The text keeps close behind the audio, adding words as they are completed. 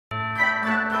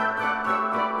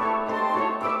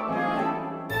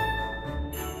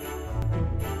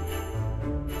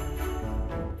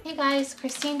guys,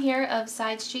 Christine here of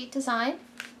Side Street Design,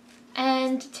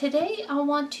 and today I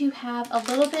want to have a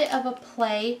little bit of a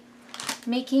play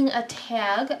making a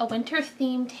tag, a winter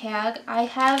themed tag. I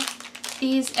have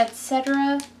these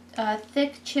Etcetera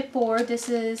thick chipboard. This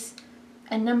is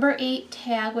a number 8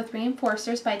 tag with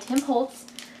reinforcers by Tim Holtz.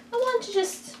 I wanted to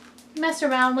just mess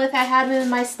around with. I had them in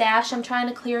my stash. I'm trying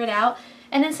to clear it out.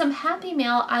 And in some happy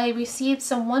mail, I received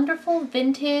some wonderful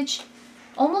vintage,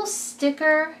 almost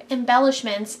sticker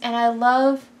embellishments, and I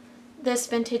love this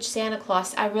vintage Santa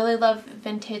Claus. I really love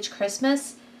vintage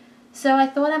Christmas, so I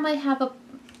thought I might have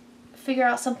figure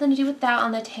out something to do with that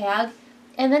on the tag.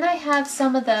 And then I have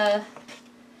some of the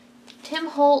Tim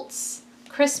Holtz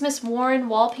Christmas worn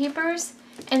wallpapers,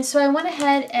 and so I went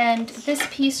ahead and this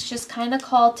piece just kind of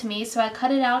called to me, so I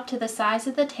cut it out to the size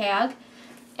of the tag,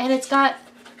 and it's got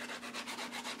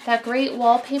that great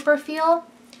wallpaper feel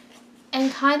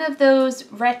and kind of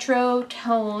those retro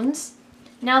tones.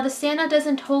 Now the Santa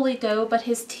doesn't totally go, but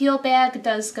his teal bag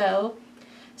does go.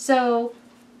 So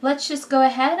let's just go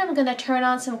ahead. I'm going to turn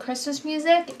on some Christmas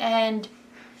music and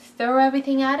throw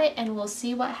everything at it, and we'll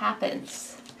see what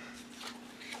happens.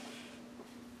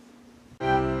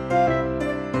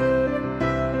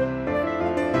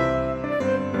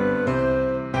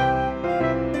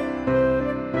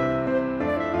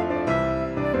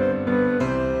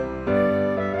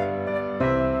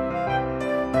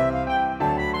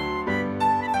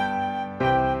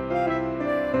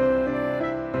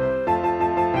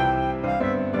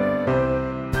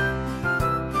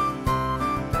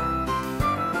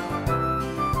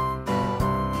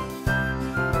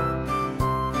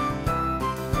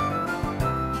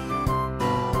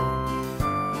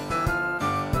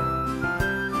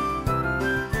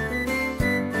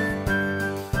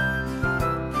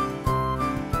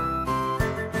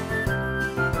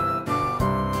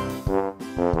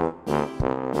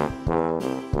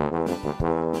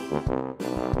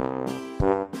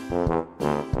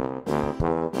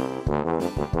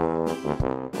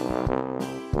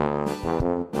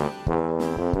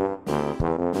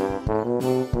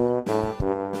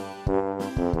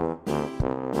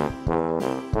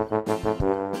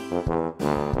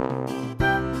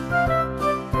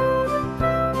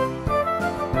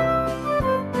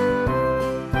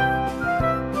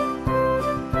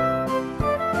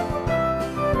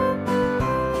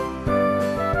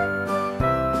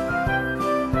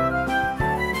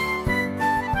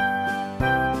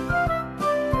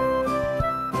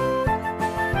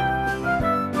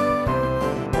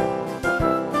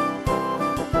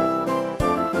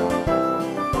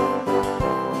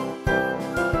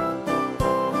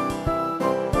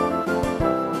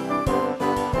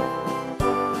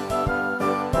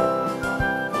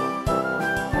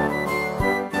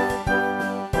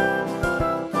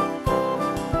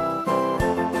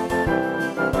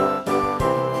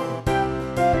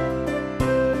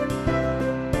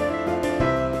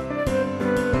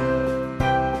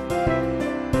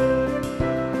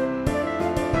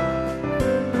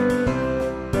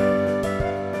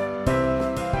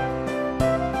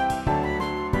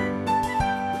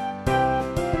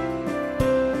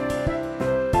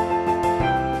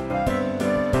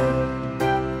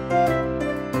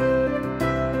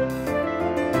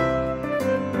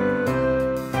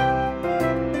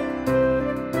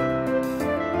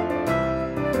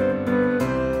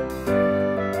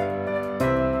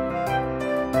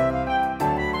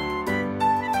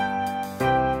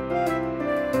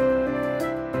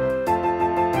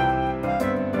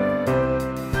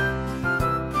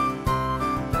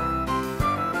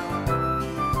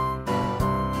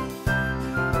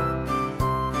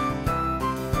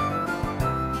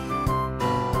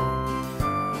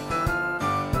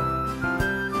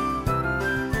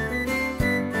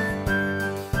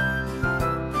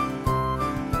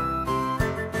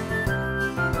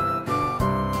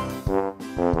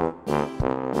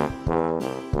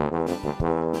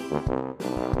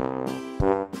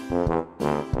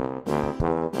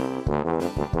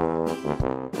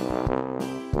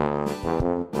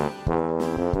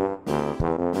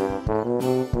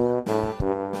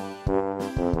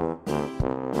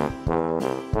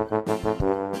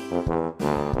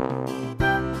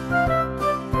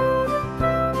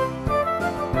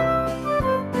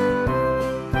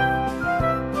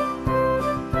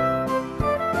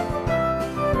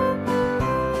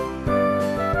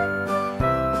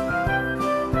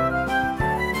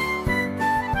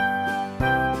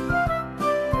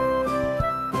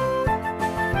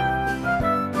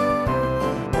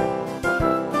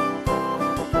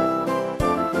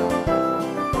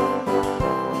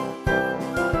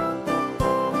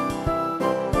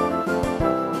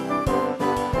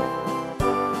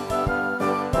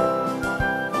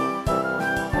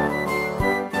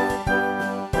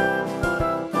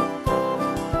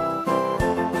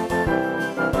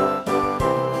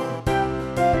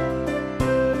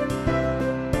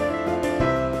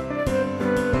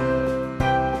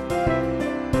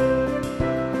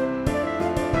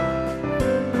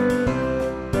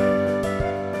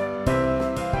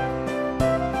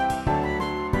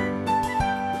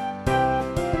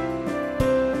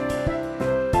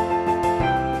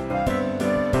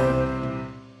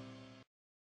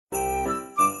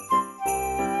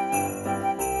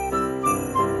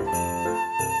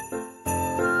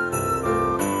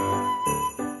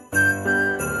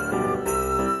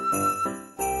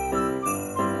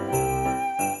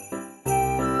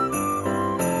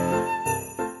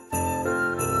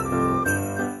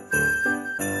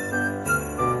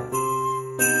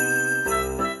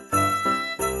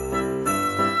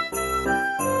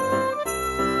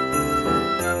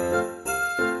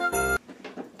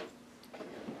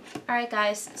 Alright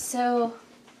guys, so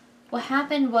what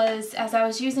happened was as I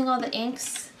was using all the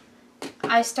inks,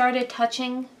 I started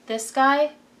touching this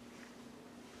guy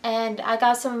and I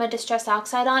got some of my Distress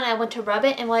Oxide on. I went to rub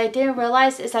it, and what I didn't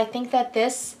realize is I think that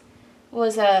this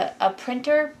was a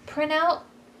printer printout.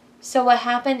 So what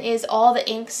happened is all the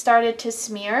ink started to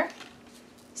smear.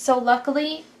 So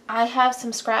luckily I have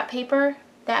some scrap paper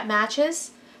that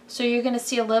matches. So you're going to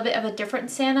see a little bit of a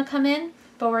different Santa come in,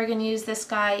 but we're going to use this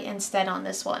guy instead on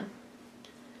this one.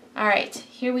 Alright,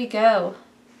 here we go.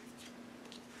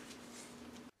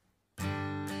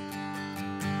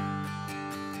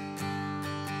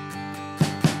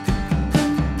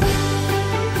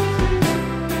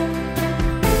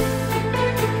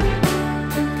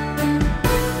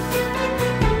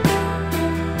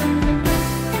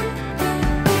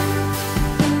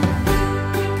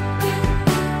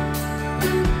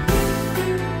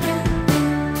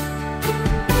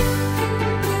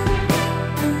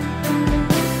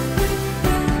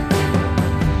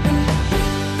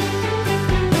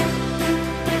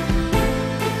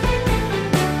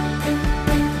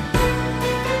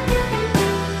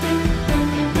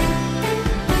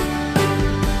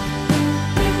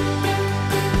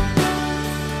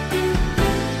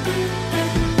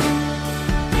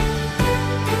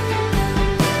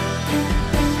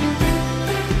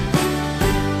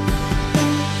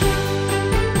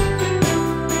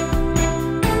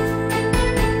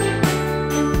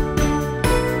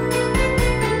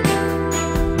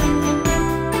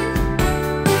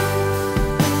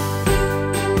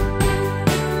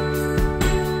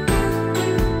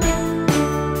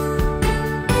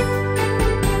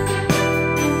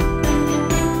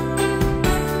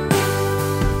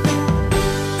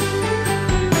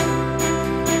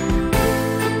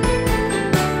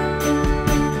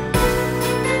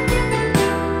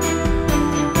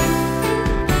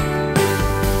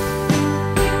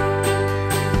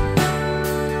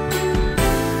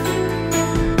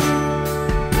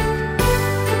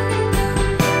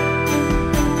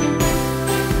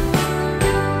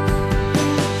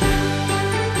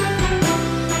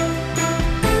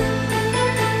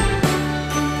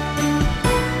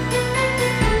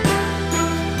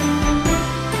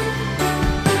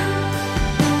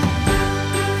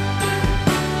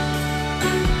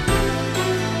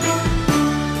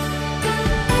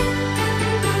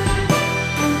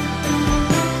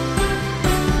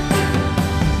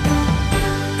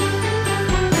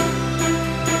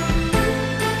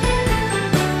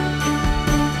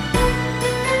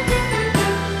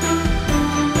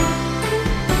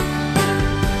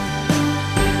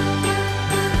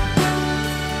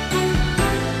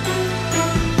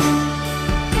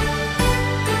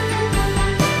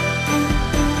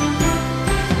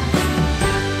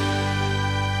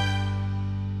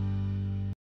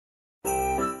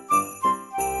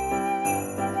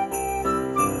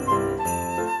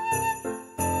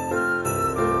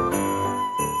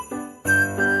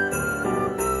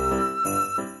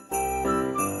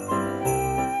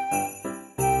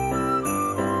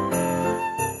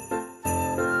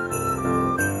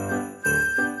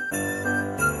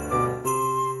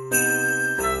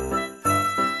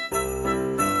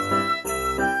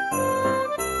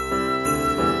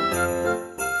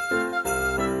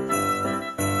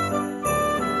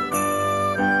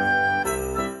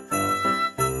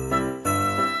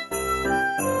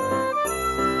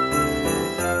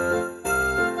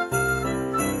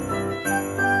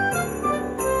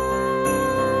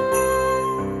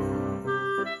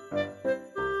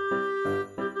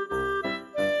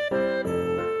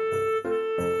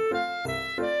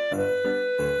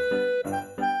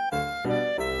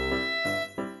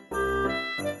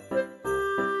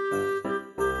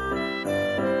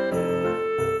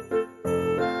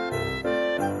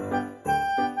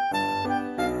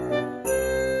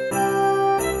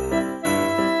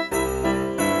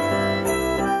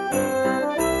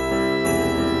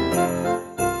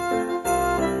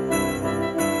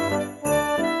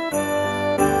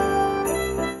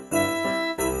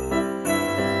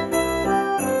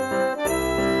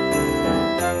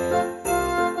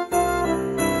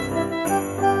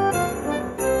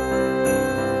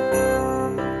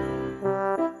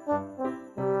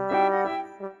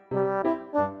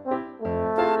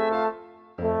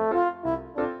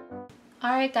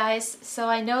 Alright guys, so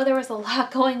I know there was a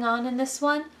lot going on in this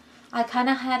one. I kind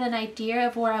of had an idea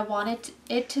of where I wanted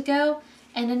it to go,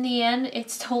 and in the end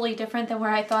it's totally different than where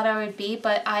I thought I would be,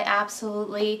 but I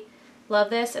absolutely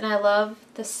love this, and I love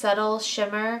the subtle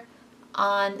shimmer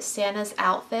on Santa's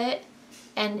outfit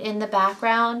and in the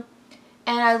background.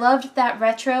 And I loved that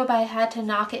retro, but I had to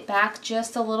knock it back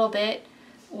just a little bit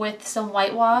with some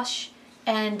whitewash.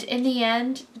 And in the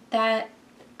end, that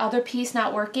other piece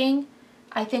not working,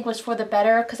 I think was for the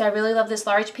better because I really love this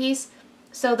large piece.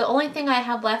 So the only thing I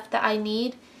have left that I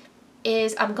need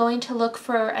is I'm going to look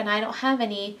for, and I don't have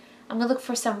any, I'm going to look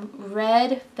for some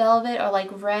red velvet or like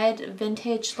red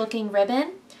vintage looking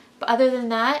ribbon. But other than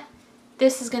that,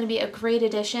 this is going to be a great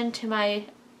addition to my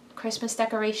Christmas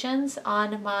decorations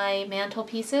on my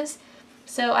mantelpieces.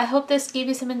 So I hope this gave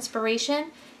you some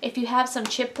inspiration. If you have some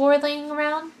chipboard laying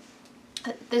around,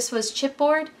 this was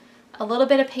chipboard, a little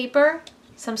bit of paper,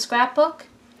 some scrapbook,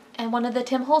 and one of the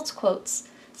Tim Holtz quotes.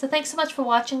 So thanks so much for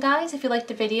watching, guys. If you liked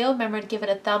the video, remember to give it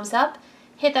a thumbs up.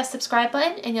 Hit that subscribe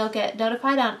button and you'll get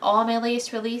notified on all my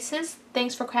latest releases.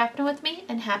 Thanks for crafting with me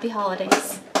and happy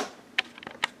holidays.